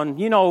and on.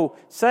 You know,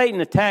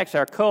 Satan attacks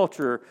our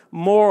culture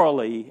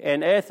morally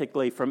and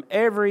ethically from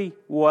every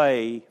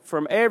way,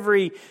 from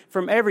every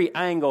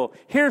angle.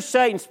 Here's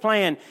Satan's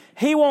plan.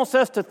 He wants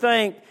us to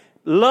think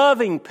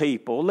loving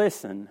people,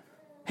 listen,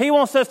 he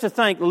wants us to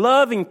think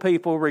loving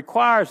people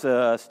requires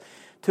us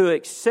to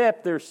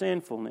accept their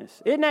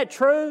sinfulness. Isn't that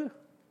true?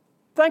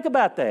 Think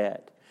about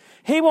that.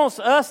 He wants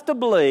us to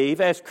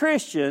believe, as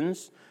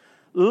Christians,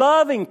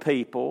 loving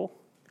people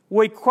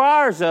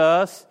requires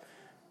us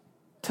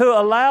to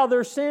allow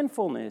their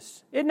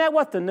sinfulness. Isn't that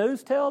what the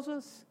news tells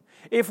us?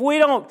 If we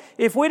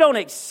don't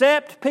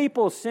accept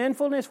people's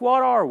sinfulness,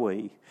 what are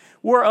we?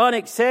 We're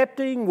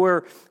unaccepting.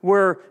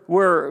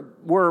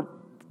 We're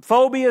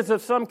phobias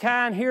of some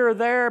kind here or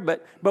there,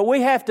 but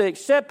we have to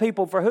accept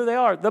people for who they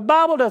are. The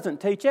Bible doesn't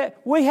teach that.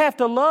 We have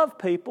to love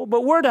people,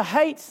 but we're to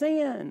hate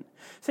sin.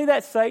 See,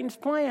 that's Satan's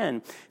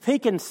plan. If he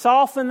can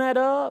soften that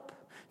up.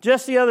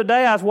 Just the other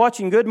day, I was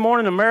watching Good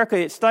Morning America.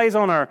 It stays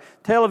on our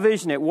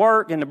television at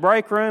work in the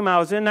break room. I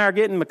was in there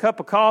getting a cup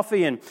of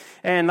coffee, and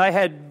they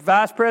had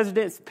Vice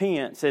President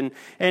Pence, and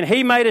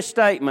he made a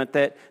statement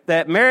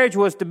that marriage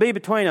was to be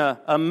between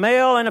a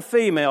male and a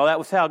female. That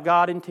was how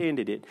God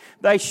intended it.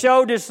 They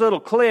showed this little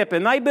clip,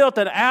 and they built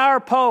an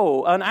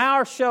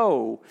hour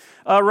show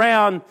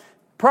around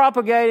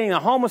propagating a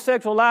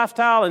homosexual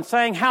lifestyle and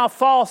saying how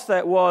false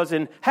that was,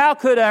 and how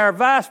could our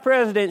vice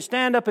president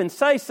stand up and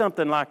say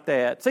something like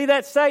that? See,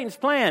 that's Satan's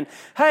plan.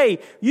 Hey,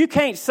 you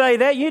can't say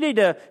that. You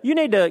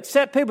need to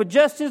accept people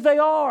just as they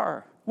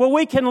are. Well,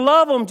 we can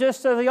love them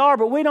just as they are,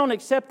 but we don't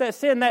accept that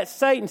sin. That's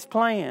Satan's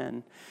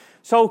plan.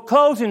 So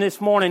closing this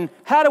morning,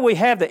 how do we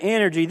have the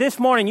energy? This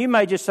morning you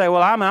may just say,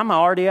 well, I'm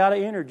already out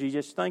of energy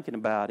just thinking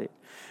about it.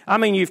 I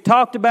mean, you've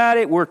talked about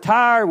it. We're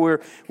tired.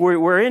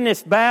 We're in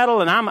this battle,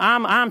 and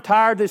I'm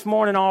tired this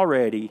morning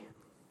already.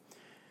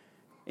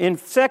 In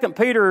 2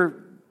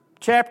 Peter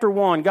chapter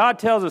 1, God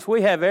tells us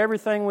we have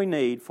everything we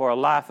need for a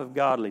life of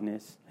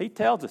godliness. He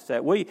tells us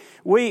that. We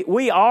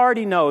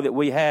already know that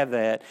we have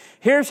that.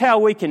 Here's how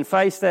we can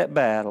face that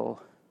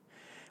battle.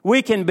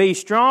 We can be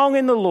strong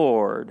in the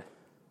Lord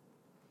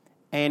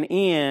and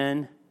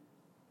in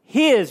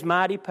His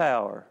mighty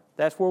power.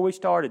 That's where we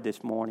started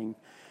this morning.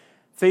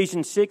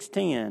 Ephesians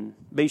 6:10,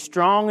 be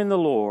strong in the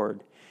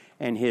Lord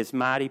and His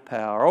mighty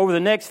power. Over the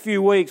next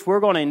few weeks, we're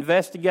going to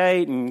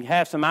investigate and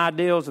have some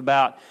ideas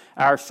about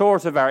our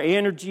source of our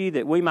energy,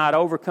 that we might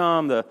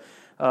overcome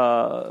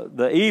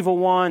the evil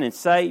one and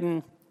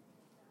Satan.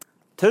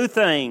 Two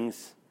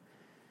things,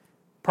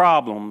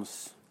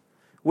 problems.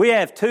 We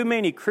have too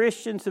many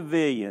Christian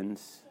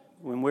civilians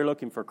when we're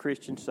looking for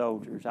Christian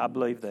soldiers. I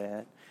believe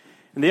that.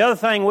 And the other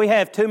thing, we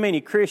have too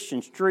many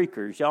Christian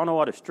streakers. Y'all know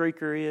what a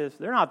streaker is?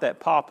 They're not that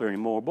popular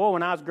anymore. Boy,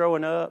 when I was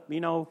growing up,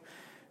 the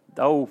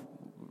old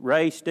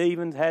Ray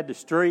Stevens had the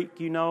streak,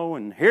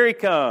 and here he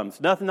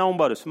comes. Nothing on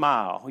but a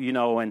smile,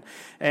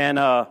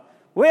 and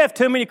we have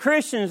too many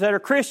Christians that are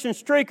Christian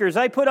streakers.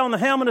 They put on the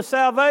helmet of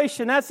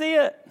salvation. That's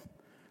it.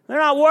 They're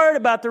not worried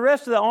about the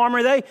rest of the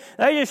armor. They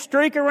just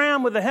streak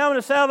around with the helmet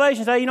of salvation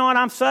and say, you know what,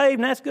 I'm saved,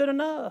 and that's good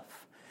enough.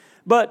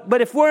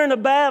 But if we're in a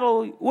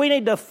battle, we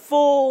need the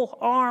full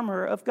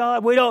armor of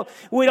God. We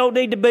don't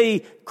need to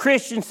be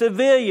Christian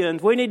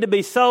civilians. We need to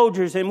be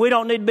soldiers, and we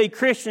don't need to be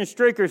Christian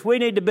streakers. We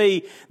need to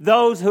be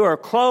those who are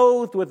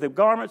clothed with the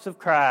garments of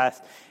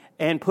Christ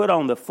and put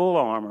on the full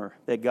armor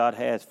that God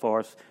has for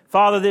us.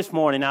 Father, this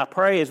morning I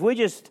pray as we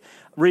just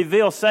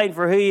reveal Satan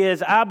for who he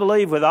is, I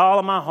believe with all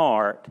of my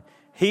heart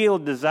he'll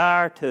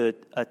desire to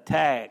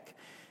attack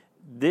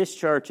this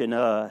church and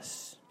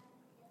us,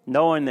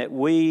 knowing that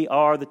we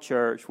are the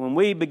church. When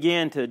we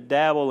begin to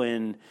dabble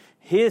in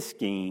his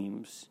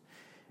schemes,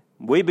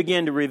 we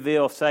begin to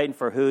reveal Satan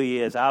for who he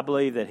is. I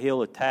believe that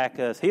he'll attack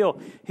us.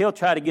 He'll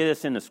try to get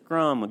us in a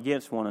scrum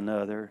against one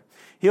another.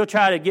 He'll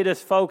try to get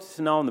us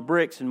focusing on the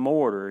bricks and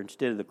mortar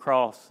instead of the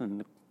cross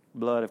and the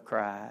blood of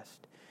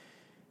Christ.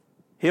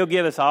 He'll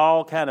give us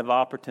all kind of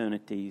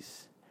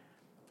opportunities.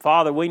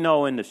 Father, we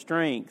know in the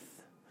strength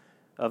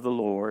of the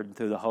Lord,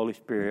 through the Holy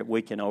Spirit,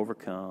 we can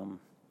overcome.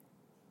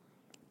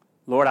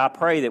 Lord, I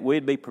pray that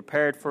we'd be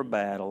prepared for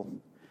battle.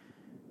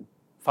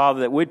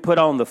 Father, that we'd put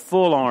on the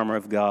full armor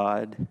of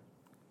God,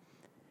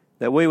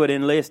 that we would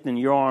enlist in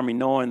your army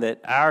knowing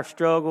that our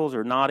struggles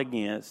are not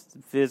against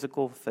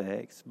physical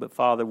effects, but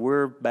Father,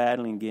 we're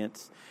battling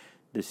against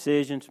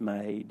decisions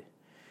made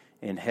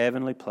in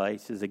heavenly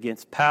places,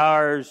 against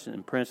powers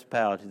and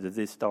principalities of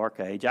this dark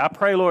age. I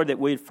pray, Lord, that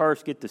we'd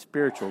first get the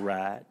spiritual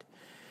right.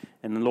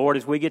 And Lord,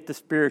 as we get the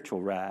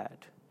spiritual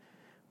right,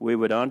 we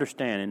would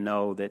understand and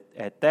know that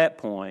at that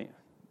point,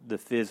 the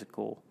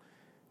physical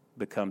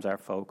becomes our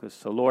focus.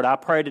 So, Lord, I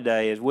pray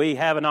today, as we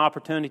have an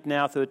opportunity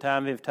now through a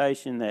time of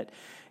invitation, that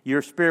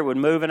your Spirit would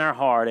move in our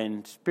heart,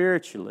 and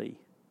spiritually,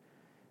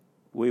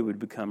 we would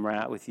become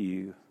right with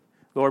you.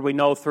 Lord, we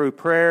know through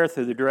prayer,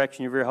 through the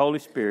direction of your Holy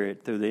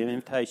Spirit, through the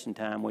invitation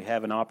time, we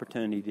have an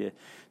opportunity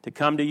to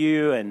come to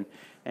you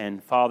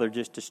and Father,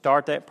 just to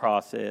start that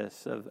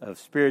process of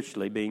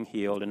spiritually being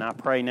healed. And I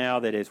pray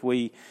now that as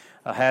we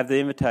have the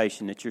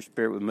invitation, that your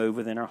Spirit would move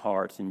within our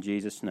hearts. In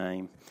Jesus'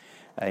 name,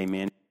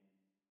 amen.